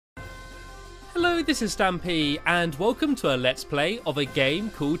Hello, this is Stampy, and welcome to a Let's Play of a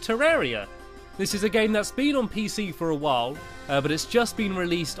game called Terraria. This is a game that's been on PC for a while, but it's just been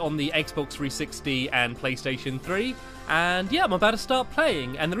released on the Xbox 360 and PlayStation 3, and yeah, I'm about to start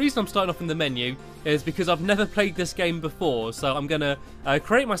playing. And the reason I'm starting off in the menu is because I've never played this game before, so I'm going to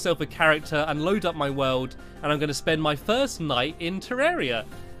create myself a character and load up my world, and I'm going to spend my first night in Terraria.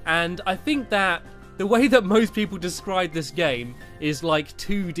 And I think that the way that most people describe this game is like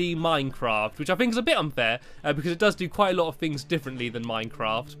 2D Minecraft, which I think is a bit unfair because it does do quite a lot of things differently than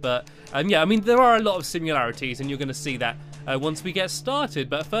Minecraft. But yeah, I mean, there are a lot of similarities, and you're going to see that once we get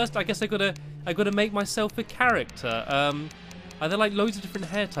started. But first, I guess I gotta make myself a character. Are there like loads of different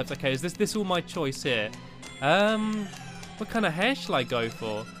hair types? Okay, is this all my choice here? What kind of hair shall I go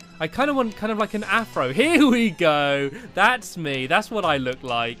for? I kind of want like an afro. Here we go. That's me. That's what I look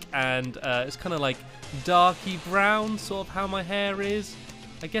like. And it's kind of like darky brown, sort of how my hair is.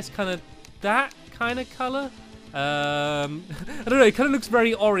 I guess kind of that kind of colour. I don't know. It kind of looks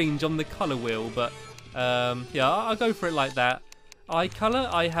very orange on the colour wheel. But yeah, I'll go for it like that. Eye colour.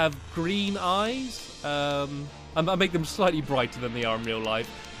 I have green eyes. I make them slightly brighter than they are in real life.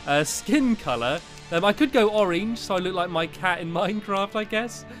 Skin colour. I could go orange, so I look like my cat in Minecraft, I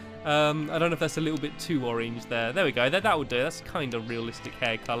guess. I don't know if that's a little bit too orange there. There we go. That will do. That's kind of realistic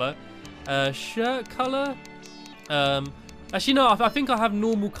hair colour. Shirt colour. Actually, no. I think I have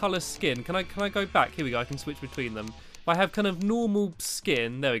normal colour skin. Can I go back? Here we go. I can switch between them. If I have kind of normal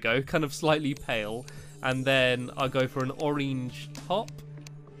skin, there we go. Kind of slightly pale, and then I'll go for an orange top.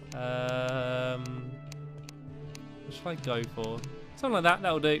 What should I go for? Something like that.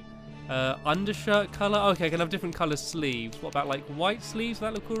 That'll do. Undershirt colour. Okay, I can have different colour sleeves. What about like white sleeves?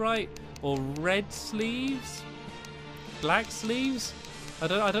 That look alright? Or red sleeves? Black sleeves? I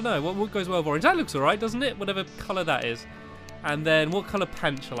don't know. What goes well with orange? That looks alright, doesn't it? Whatever colour that is. And then what colour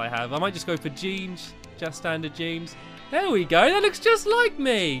pants shall I have? I might just go for jeans. Just standard jeans. There we go. That looks just like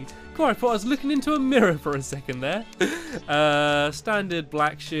me. Cool, I thought I was looking into a mirror for a second there. Standard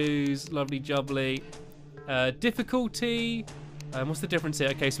black shoes. Lovely jubbly. Difficulty. What's the difference here?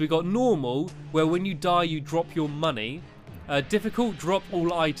 Okay, so we got normal, where when you die you drop your money. Difficult, drop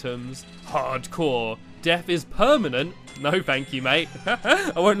all items. Hardcore, death is permanent. No thank you, mate.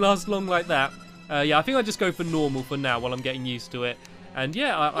 I won't last long like that. Yeah, I think I'll just go for normal for now while I'm getting used to it. And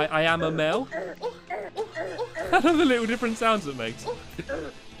yeah, I am a male. I love the little different sounds it makes.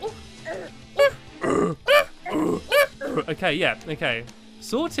 Okay, yeah, okay.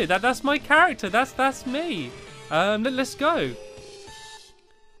 Sorted, that's my character, that's me. Let's go.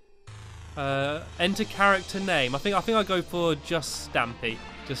 Enter character name. I think I'll go for just Stampy,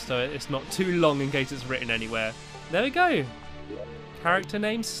 just so it's not too long in case it's written anywhere. There we go. Character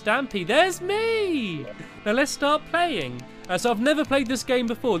name Stampy. There's me. Now let's start playing. So I've never played this game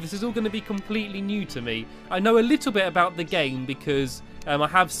before. This is all going to be completely new to me. I know a little bit about the game because I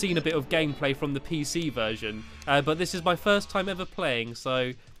have seen a bit of gameplay from the PC version, but this is my first time ever playing,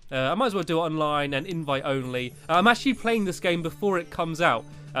 so I might as well do it online and invite only. I'm actually playing this game before it comes out,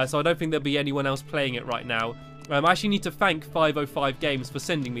 so I don't think there'll be anyone else playing it right now. I actually need to thank 505 Games for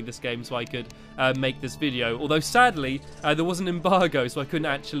sending me this game so I could make this video. Although sadly, there was an embargo, so I couldn't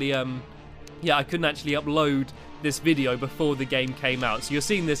actually, I couldn't actually upload this video before the game came out. So you're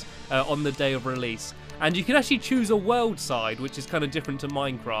seeing this on the day of release. And you can actually choose a world side, which is kind of different to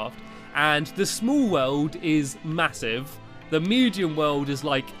Minecraft. And the small world is massive. The medium world is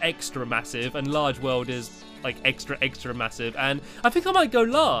like extra massive, and large world is like extra massive. And I think I might go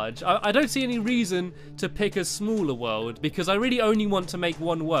large. I don't see any reason to pick a smaller world because I really only want to make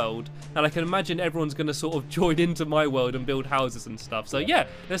one world, and I can imagine everyone's going to sort of join into my world and build houses and stuff. So yeah,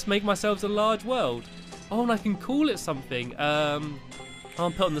 let's make myself a large world. Oh, and I can call it something. I'm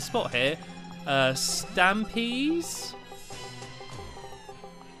put on the spot here. Stampies.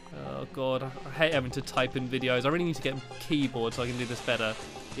 Oh god, I hate having to type in videos. I really need to get a keyboard so I can do this better.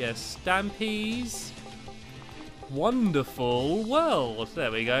 Yeah, Stampies. Wonderful world. There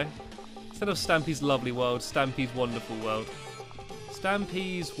we go. Instead of Stampy's lovely world, Stampy's wonderful world.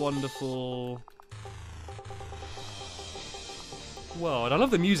 Stampy's wonderful world. I love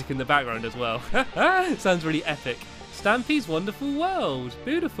the music in the background as well. Sounds really epic. Stampy's wonderful world.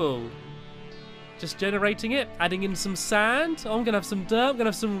 Beautiful. Just generating it, adding in some sand. Oh, I'm going to have some dirt, I'm going to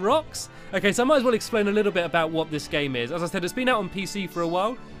have some rocks. Okay, so I might as well explain a little bit about what this game is. As I said, it's been out on PC for a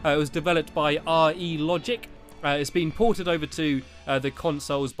while. It was developed by RE Logic. It's been ported over to the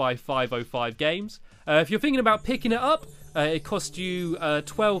consoles by 505 Games. If you're thinking about picking it up, it cost you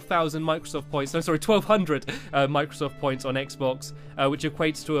 12,000 Microsoft points. No, sorry, 1,200 Microsoft points on Xbox, which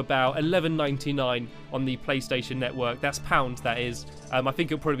equates to about $11.99 on the PlayStation Network. That's pounds, that is. I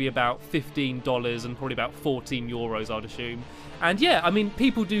think it'll probably be about $15 and probably about 14 euros, I'd assume. And yeah, I mean,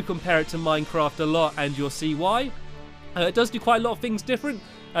 people do compare it to Minecraft a lot, and you'll see why. It does do quite a lot of things different.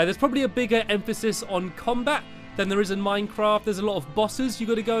 There's probably a bigger emphasis on combat than there is in Minecraft. There's a lot of bosses you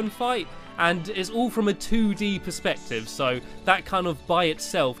got to go and fight, and it's all from a 2D perspective, so that kind of by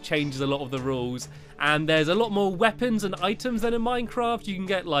itself changes a lot of the rules. And there's a lot more weapons and items than in Minecraft. You can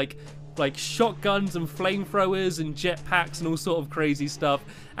get like shotguns and flamethrowers and jetpacks and all sort of crazy stuff.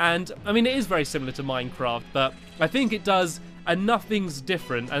 And I mean, it is very similar to Minecraft, but I think it does enough things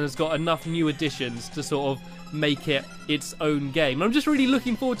different and has got enough new additions to sort of make it its own game. I'm just really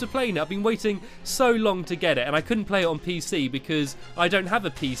looking forward to playing it. I've been waiting so long to get it, and I couldn't play it on PC because I don't have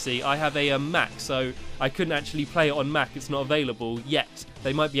a PC. I have a Mac, so I couldn't actually play it on Mac. It's not available yet.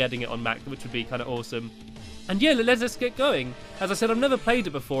 They might be adding it on Mac, which would be kind of awesome. And yeah, let's get going. As I said, I've never played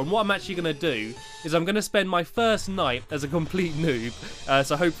it before, and what I'm actually going to do is I'm going to spend my first night as a complete noob,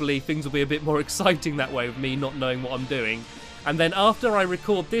 so hopefully things will be a bit more exciting that way with me not knowing what I'm doing. And then after I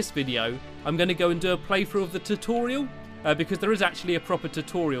record this video, I'm going to go and do a playthrough of the tutorial, because there is actually a proper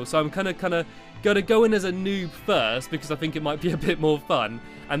tutorial. So I'm kind of going to go in as a noob first, because I think it might be a bit more fun.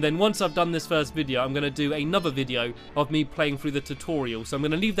 And then once I've done this first video, I'm going to do another video of me playing through the tutorial. So I'm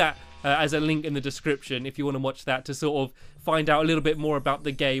going to leave that as a link in the description if you want to watch that, to sort of find out a little bit more about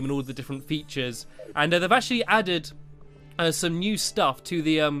the game and all the different features. And they've actually added some new stuff to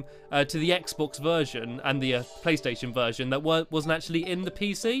the Xbox version and the PlayStation version that wasn't actually in the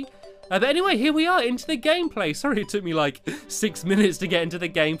PC. But anyway, here we are into the gameplay. Sorry it took me like 6 minutes to get into the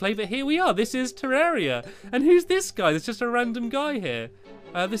gameplay, but here we are. This is Terraria. And who's this guy? There's just a random guy here.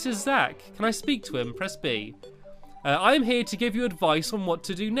 This is Zach. Can I speak to him? Press B. I am here to give you advice on what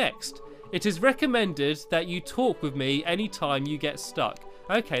to do next. It is recommended that you talk with me anytime you get stuck.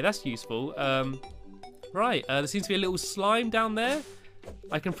 Okay, that's useful. Right, there seems to be a little slime down there.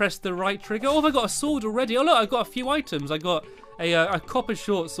 I can press the right trigger. Oh, I've got a sword already. Oh, look, I've got a few items. I got a copper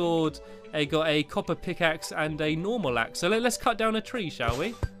short sword, I got a copper pickaxe, and a normal axe. So let's cut down a tree, shall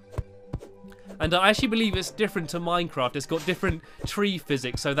we? And I actually believe it's different to Minecraft. It's got different tree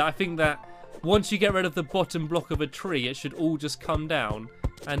physics, so that I think that once you get rid of the bottom block of a tree, it should all just come down.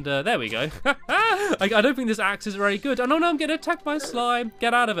 And there we go. I don't think this axe is very good. Oh, no, I'm getting attacked by slime.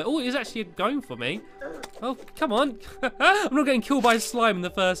 Get out of it. Oh, he's actually going for me. Oh, come on. I'm not getting killed by slime in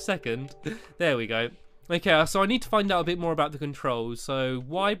the first second. There we go. Okay, so I need to find out a bit more about the controls. So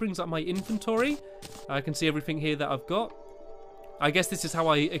Y brings up my inventory. I can see everything here that I've got. I guess this is how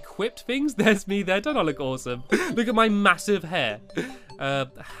I equipped things. There's me there. Don't I look awesome? Look at my massive hair.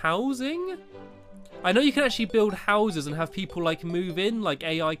 Housing? I know you can actually build houses and have people like move in, like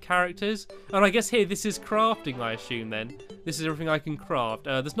AI characters. And I guess here, this is crafting, I assume then. This is everything I can craft.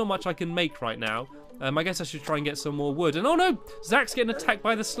 There's not much I can make right now. I guess I should try and get some more wood. And oh no, Zach's getting attacked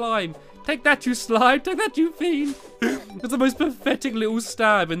by the slime. Take that, you slime. Take that, you fiend. It's the most pathetic little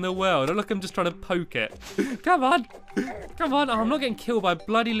stab in the world. Oh, look, I'm just trying to poke it. Come on. Come on. Oh, I'm not getting killed by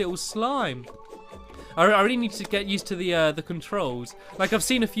bloody little slime. I really need to get used to the controls. Like, I've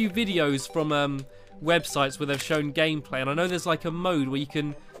seen a few videos from websites where they've shown gameplay, and I know there's like a mode where you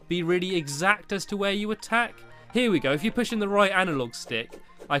can be really exact as to where you attack. Here we go. If you push in the right analog stick,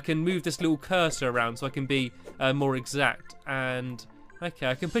 I can move this little cursor around so I can be more exact. And okay,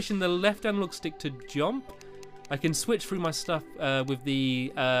 I can push in the left analog stick to jump. I can switch through my stuff with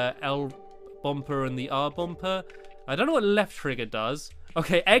the L bumper and the R bumper. I don't know what left trigger does.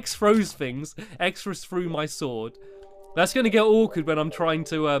 Okay, X throws things. X through my sword. That's going to get awkward when I'm trying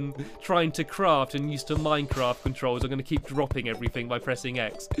to craft and used to Minecraft controls. I'm going to keep dropping everything by pressing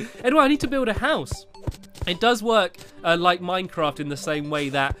X. Anyway, I need to build a house. It does work like Minecraft in the same way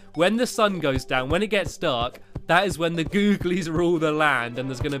that when the sun goes down, when it gets dark, that is when the googlies rule the land, and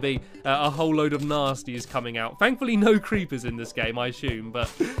there's going to be a whole load of nasties coming out. Thankfully, no creepers in this game, I assume,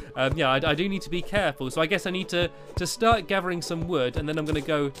 but yeah, I do need to be careful. So I guess I need to start gathering some wood, and then I'm going to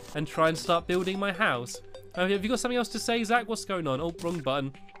go and try and start building my house. Have you got something else to say, Zach? What's going on? Oh, wrong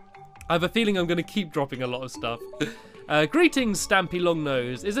button. I have a feeling I'm going to keep dropping a lot of stuff. Greetings, Stampy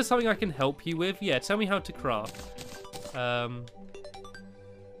Longnose. Is there something I can help you with? Yeah, tell me how to craft. You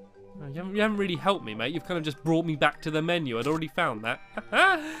haven't really helped me, mate. You've kind of just brought me back to the menu. I'd already found that.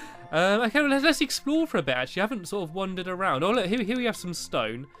 Okay, well, let's explore for a bit, actually. I haven't sort of wandered around. Oh, look, here we have some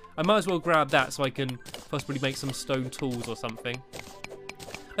stone. I might as well grab that so I can possibly make some stone tools or something.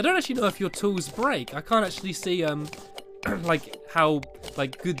 I don't actually know if your tools break. I can't actually see like how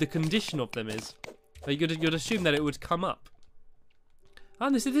good the condition of them is. You'd assume that it would come up.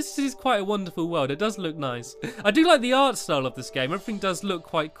 And this is quite a wonderful world. It does look nice. I do like the art style of this game. Everything does look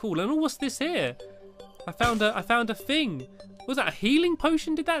quite cool. And what's this here? I found a thing. Was that a healing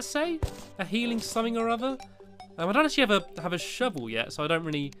potion? Did that say a healing something or other? I don't actually have a shovel yet, so I don't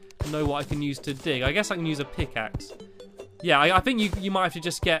really know what I can use to dig. I guess I can use a pickaxe. Yeah, I think you might have to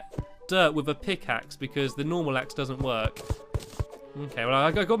just get dirt with a pickaxe because the normal axe doesn't work. Okay, well,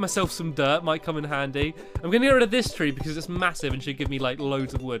 I got myself some dirt, might come in handy. I'm going to get rid of this tree because it's massive and should give me, like,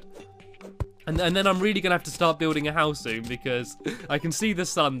 loads of wood. And then I'm really going to have to start building a house soon because I can see the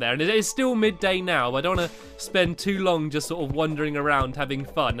sun there. And it is still midday now, but I don't want to spend too long just sort of wandering around having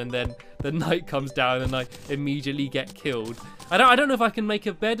fun and then the night comes down and I immediately get killed. I don't know if I can make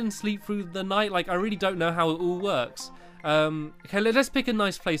a bed and sleep through the night. Like, I really don't know how it all works. Okay, let's pick a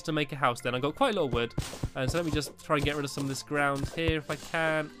nice place to make a house then. I've got quite a lot of wood, and so let me just try and get rid of some of this ground here if I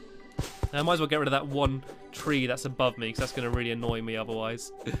can. I might as well get rid of that one tree that's above me because that's going to really annoy me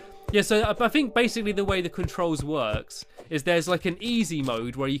otherwise. Yeah, so I think basically the way the controls works is there's like an easy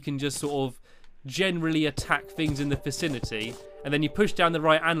mode where you can just sort of generally attack things in the vicinity, and then you push down the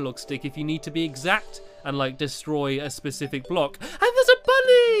right analog stick if you need to be exact and like destroy a specific block. And there's a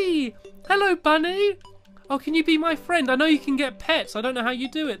bunny! Hello, bunny! Oh, can you be my friend? I know you can get pets. I don't know how you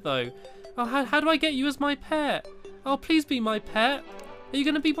do it, though. Oh, how do I get you as my pet? Oh, please be my pet. Are you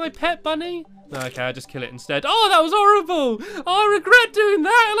going to be my pet, bunny? No, okay, I'll just kill it instead. Oh, that was horrible. Oh, I regret doing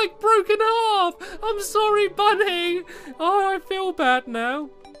that. I, like, broke in half. I'm sorry, bunny. Oh, I feel bad now.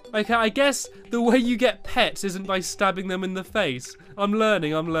 Okay, I guess the way you get pets isn't by stabbing them in the face. I'm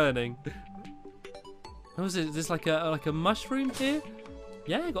learning. What was it? Is this like a mushroom here?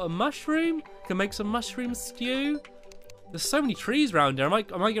 Yeah, got a mushroom. Can make some mushroom stew. There's so many trees around here. I might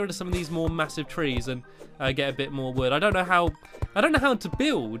get rid of some of these more massive trees and get a bit more wood. I don't know how to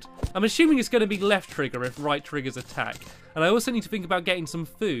build. I'm assuming it's going to be left trigger if right triggers attack. And I also need to think about getting some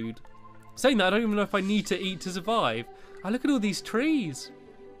food. Saying that, I don't even know if I need to eat to survive. Oh, look at all these trees.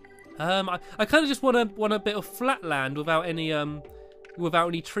 I kind of just want a bit of flat land without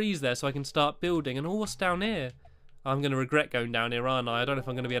any trees there, so I can start building. And what's down here? I'm going to regret going down here, aren't I? I don't know if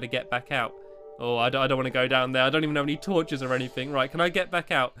I'm going to be able to get back out. Oh, I don't want to go down there. I don't even have any torches or anything. Right, can I get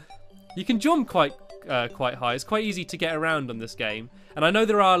back out? You can jump quite high. It's quite easy to get around on this game. And I know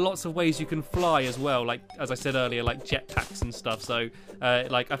there are lots of ways you can fly as well, like, as I said earlier, like jetpacks and stuff. So,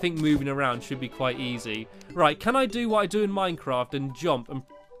 like, I think moving around should be quite easy. Right, can I do what I do in Minecraft and jump and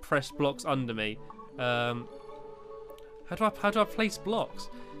press blocks under me? How do I place blocks?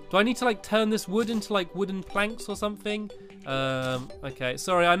 Do I need to, like, turn this wood into, like, wooden planks or something? Okay,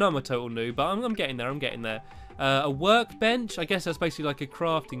 sorry, I know I'm a total noob, but I'm getting there, a workbench, I guess that's basically like a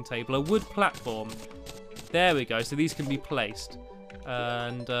crafting table. A wood platform. There we go, so these can be placed.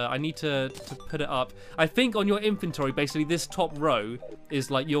 And I need to put it up. I think on your inventory, basically this top row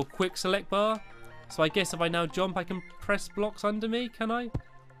is, like, your quick select bar. So I guess if I now jump, I can press blocks under me, can I?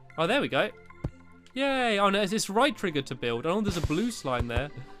 Oh, there we go. Yay! Oh, no, it's right trigger to build. Oh, there's a blue slime there.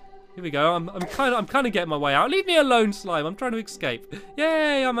 Here we go. I'm kind of getting my way out. Leave me alone, slime. I'm trying to escape.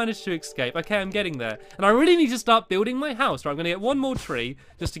 Yay! I managed to escape. Okay, I'm getting there. And I really need to start building my house. Right, I'm going to get one more tree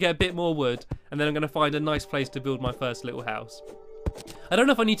just to get a bit more wood, and then I'm going to find a nice place to build my first little house. I don't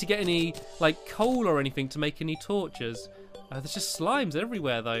know if I need to get any, like, coal or anything to make any torches. There's just slimes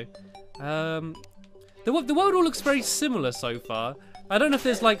everywhere, though. The world all looks very similar so far. I don't know if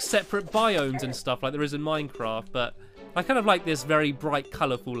there's, like, separate biomes and stuff like there is in Minecraft, but I kind of like this very bright,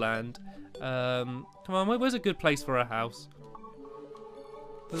 colourful land. Come on, where's a good place for a house?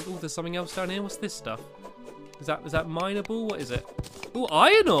 Oh, there's something else down here. What's this stuff? Is that mineable? What is it? Oh,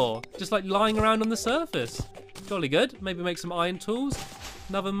 iron ore! Just like lying around on the surface. Jolly good. Maybe make some iron tools.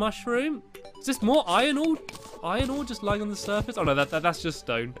 Another mushroom. Is this more iron ore? Iron ore just lying on the surface? Oh no, that's just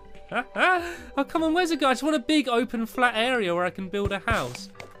stone. Oh, come on, where's it go? I just want a big, open, flat area where I can build a house.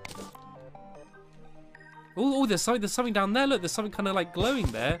 Oh, there's something down there. Look, there's something kind of like glowing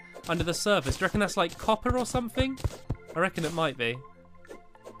there under the surface. Do you reckon that's like copper or something? I reckon it might be.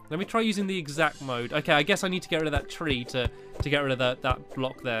 Let me try using the exact mode. Okay, I guess I need to get rid of that tree to get rid of that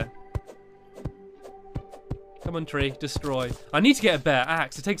block there. Come on, tree, destroy. I need to get a better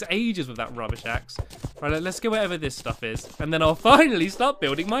axe. It takes ages with that rubbish axe. Right, let's go wherever this stuff is, and then I'll finally start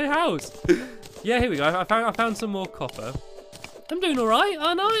building my house. Yeah, here we go. I found some more copper. I'm doing all right.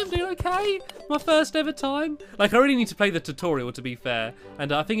 I know, I'm doing okay. My first ever time. Like, I really need to play the tutorial, to be fair.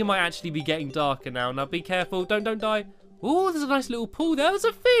 And I think it might actually be getting darker now. Now, be careful. Don't die. Oh, there's a nice little pool there. There's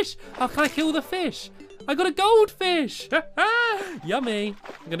a fish. Oh, can I kill the fish? I got a goldfish. Yummy.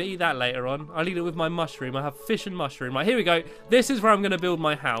 I'm going to eat that later on. I'll eat it with my mushroom. I have fish and mushroom. Right, here we go. This is where I'm going to build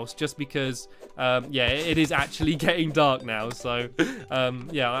my house just because, yeah, it is actually getting dark now. So,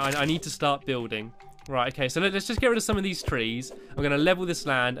 yeah, I need to start building. Right, okay, so let's just get rid of some of these trees. I'm going to level this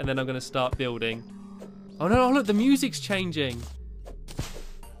land and then I'm going to start building. Oh, no, look, the music's changing.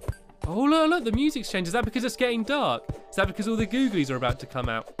 Oh, look, the music's changing. Is that because it's getting dark? Is that because all the googlies are about to come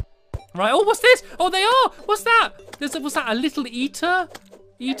out? Right, oh, what's this? Oh, they are! What's that? What's that, a little eater?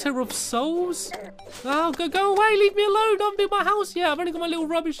 Eater of souls? Oh, go away, leave me alone. Don't build my house yet. I've only got my little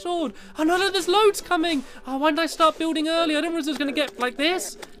rubbish sword. Oh, no, there's loads coming. Oh, why didn't I start building early? I didn't realize it was going to get like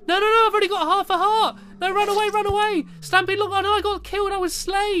this. No, I've already got half a heart. No, run away. Stampede, look, oh no, I got killed. I was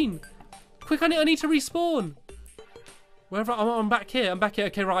slain. Quick, I need to respawn. Wherever I'm back here.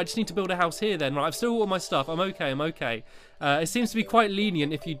 Okay, right, I just need to build a house here then. Right, I've still got all my stuff. I'm okay. It seems to be quite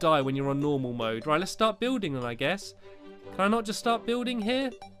lenient if you die when you're on normal mode. Right, let's start building then, I guess. Can I not just start building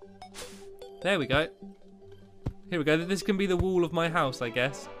here? There we go. Here we go. This can be the wall of my house, I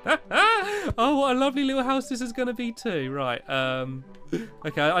guess. Oh, what a lovely little house this is going to be too. Right,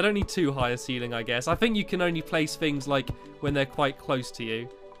 okay, I don't need too high a ceiling, I guess. I think you can only place things like when they're quite close to you.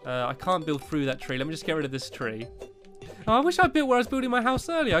 I can't build through that tree. Let me just get rid of this tree. Oh, I wish I built where I was building my house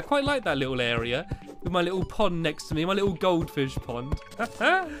earlier. I quite like that little area with my little pond next to me, my little goldfish pond.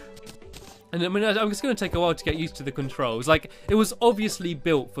 And I mean, I'm just going to take a while to get used to the controls. Like, it was obviously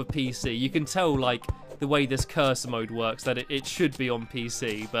built for PC. You can tell, like, the way this cursor mode works, that it should be on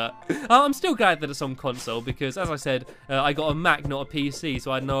PC. But I'm still glad that it's on console because, as I said, I got a Mac, not a PC,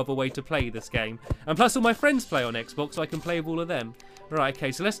 so I had no other way to play this game. And plus, all my friends play on Xbox, so I can play with all of them. Right,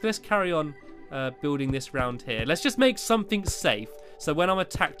 okay, so let's carry on building this round here. Let's just make something safe. So when I'm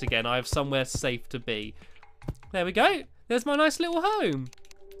attacked again, I have somewhere safe to be. There we go. There's my nice little home.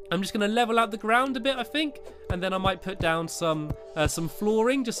 I'm just going to level out the ground a bit, I think, and then I might put down some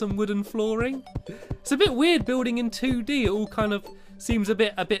flooring, just some wooden flooring. It's a bit weird building in 2D. It all kind of seems a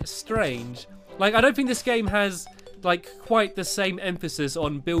bit strange. Like, I don't think this game has like quite the same emphasis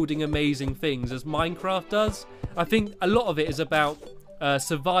on building amazing things as Minecraft does. I think a lot of it is about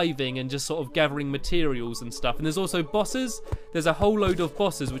surviving and just sort of gathering materials and stuff. And there's also bosses. There's a whole load of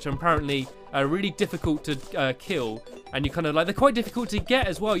bosses which are apparently really difficult to kill. And you kind of like, they're quite difficult to get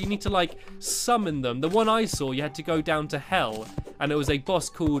as well. You need to like summon them. The one I saw, you had to go down to hell. And it was a boss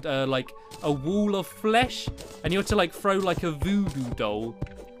called like a wall of flesh. And you had to like throw like a voodoo doll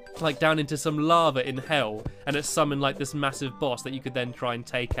like down into some lava in hell, and it summoned like this massive boss that you could then try and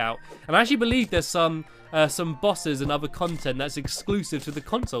take out. And I actually believe there's some bosses and other content that's exclusive to the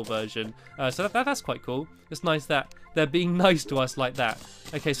console version, so that's quite cool. It's nice that they're being nice to us like that.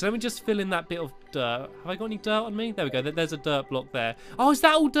 Okay, so let me just fill in that bit of dirt. Have I got any dirt on me? There we go. There's a dirt block there. Oh, is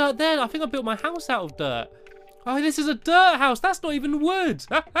that all dirt there? I think I built my house out of dirt. Oh, this is a dirt house. That's not even wood.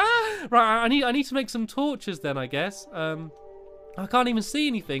 Right, I need to make some torches then, I guess. I can't even see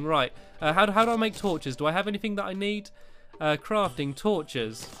anything. Right, how do I make torches? Do I have anything that I need? Crafting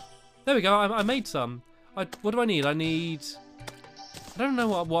torches. There we go, I made some. What do I need? I don't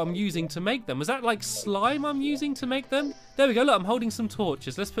know what I'm using to make them. Was that like slime I'm using to make them? There we go, look, I'm holding some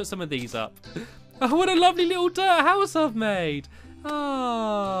torches. Let's put some of these up. Oh, what a lovely little dirt house I've made.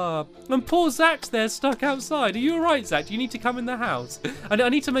 Ah, and poor Zach's there stuck outside. Are you alright, Zach? Do you need to come in the house? I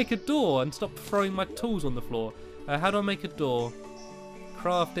need to make a door and stop throwing my tools on the floor. How do I make a door?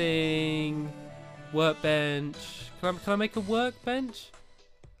 Crafting, workbench. Can I make a workbench?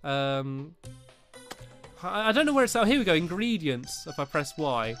 I don't know where it's at. Oh, here we go. Ingredients. If I press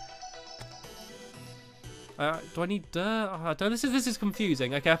Y. Do I need dirt? This is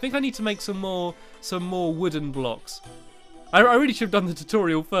confusing. Okay, I think I need to make some more wooden blocks. I really should have done the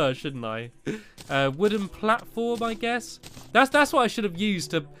tutorial first, shouldn't I? Wooden platform, I guess. That's what I should have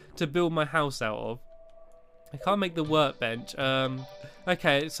used to build my house out of. I can't make the workbench.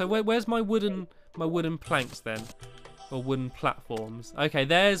 Okay, so where's my wooden planks then? Or wooden platforms? Okay,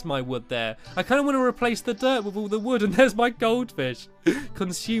 there's my wood there. I kind of want to replace the dirt with all the wood, and there's my goldfish.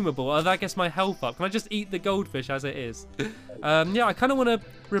 Consumable. Oh, that gets my health up. Can I just eat the goldfish as it is? Yeah, I kind of want to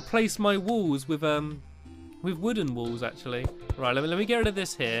replace my walls with wooden walls, actually. Right, let me get rid of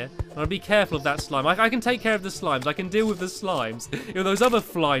this here. I'll be careful of that slime. I can take care of the slimes. I can deal with the slimes. You know, those other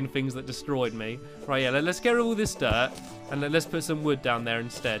flying things that destroyed me. Right, yeah, let's get rid of all this dirt. And let's put some wood down there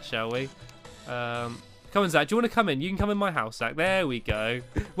instead, shall we? Come on, Zach. Do you want to come in? You can come in my house, Zach. There we go.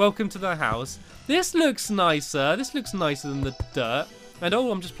 Welcome to the house. This looks nicer. This looks nicer than the dirt. And oh,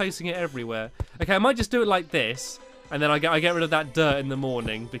 I'm just placing it everywhere. Okay, I might just do it like this. And then I get rid of that dirt in the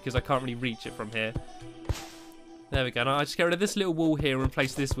morning because I can't really reach it from here. There we go. Now I just get rid of this little wall here and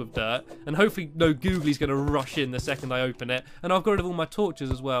replace this with dirt. And hopefully no googly's going to rush in the second I open it. And I've got rid of all my torches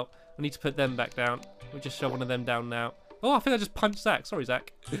as well. I need to put them back down. We'll just shove one of them down now. Oh, I think I just punched Zach. Sorry,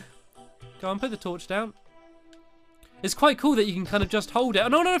 Zach. Go on, put the torch down. It's quite cool that you can kind of just hold it. Oh,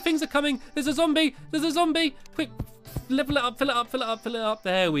 no, things are coming. There's a zombie. There's a zombie. Quick, level it up, fill it up, fill it up, fill it up.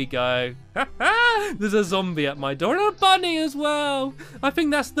 There we go. There's a zombie at my door. And a bunny as well. I think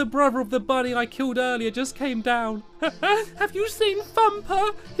that's the brother of the bunny I killed earlier. Just came down. Have you seen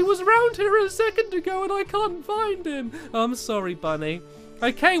Thumper? He was around here a second ago and I can't find him. I'm sorry, bunny.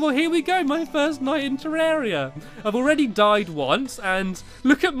 Okay, well, here we go. My first night in Terraria. I've already died once, and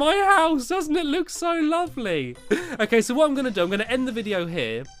look at my house. Doesn't it look so lovely? Okay, so what I'm going to do, I'm going to end the video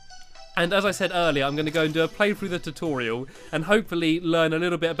here. And as I said earlier, I'm going to go and do a playthrough the tutorial and hopefully learn a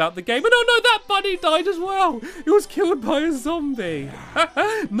little bit about the game. And oh no, that bunny died as well. It was killed by a zombie.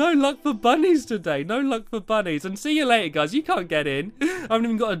 No luck for bunnies today. No luck for bunnies. And see you later, guys. You can't get in. I haven't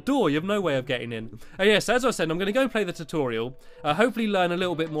even got a door. You have no way of getting in. Yes, as I said, I'm going to go and play the tutorial. Hopefully learn a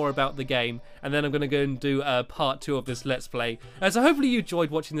little bit more about the game. And then I'm going to go and do part 2 of this Let's Play. So hopefully you enjoyed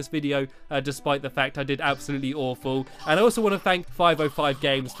watching this video, despite the fact I did absolutely awful. And I also want to thank 505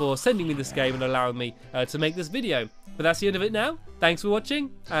 Games for sending me this game and allowing me to make this video. But that's the end of it now. Thanks for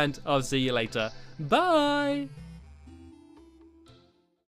watching, and I'll see you later. Bye!